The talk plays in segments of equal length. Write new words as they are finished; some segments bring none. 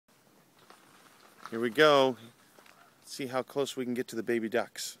Here we go. Let's see how close we can get to the baby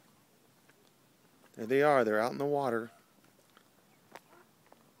ducks. There they are. They're out in the water.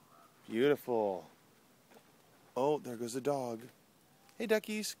 Beautiful. Oh, there goes the dog. Hey,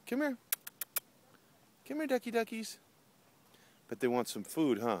 duckies. Come here. Come here, duckies. But they want some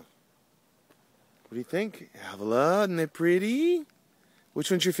food, huh? What do you think? Avalah, isn't it pretty?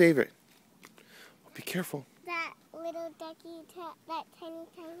 Which one's your favorite? Oh, be careful. That little ducky, that tiny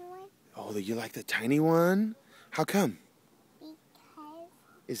one. Oh, you like the tiny one? How come? Because.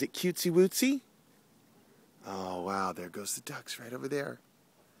 Is it cutesy wootsy? Oh, wow. There goes the ducks right over there.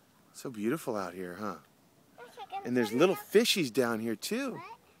 So beautiful out here, huh? And there's little fishies down here, too. What?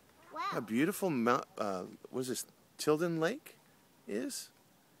 Wow. How beautiful, what is this, Tilden Lake is?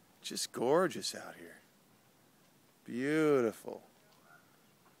 Just gorgeous out here. Beautiful.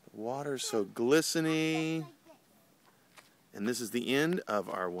 The water's so glistening. And this is the end of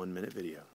our 1-minute video.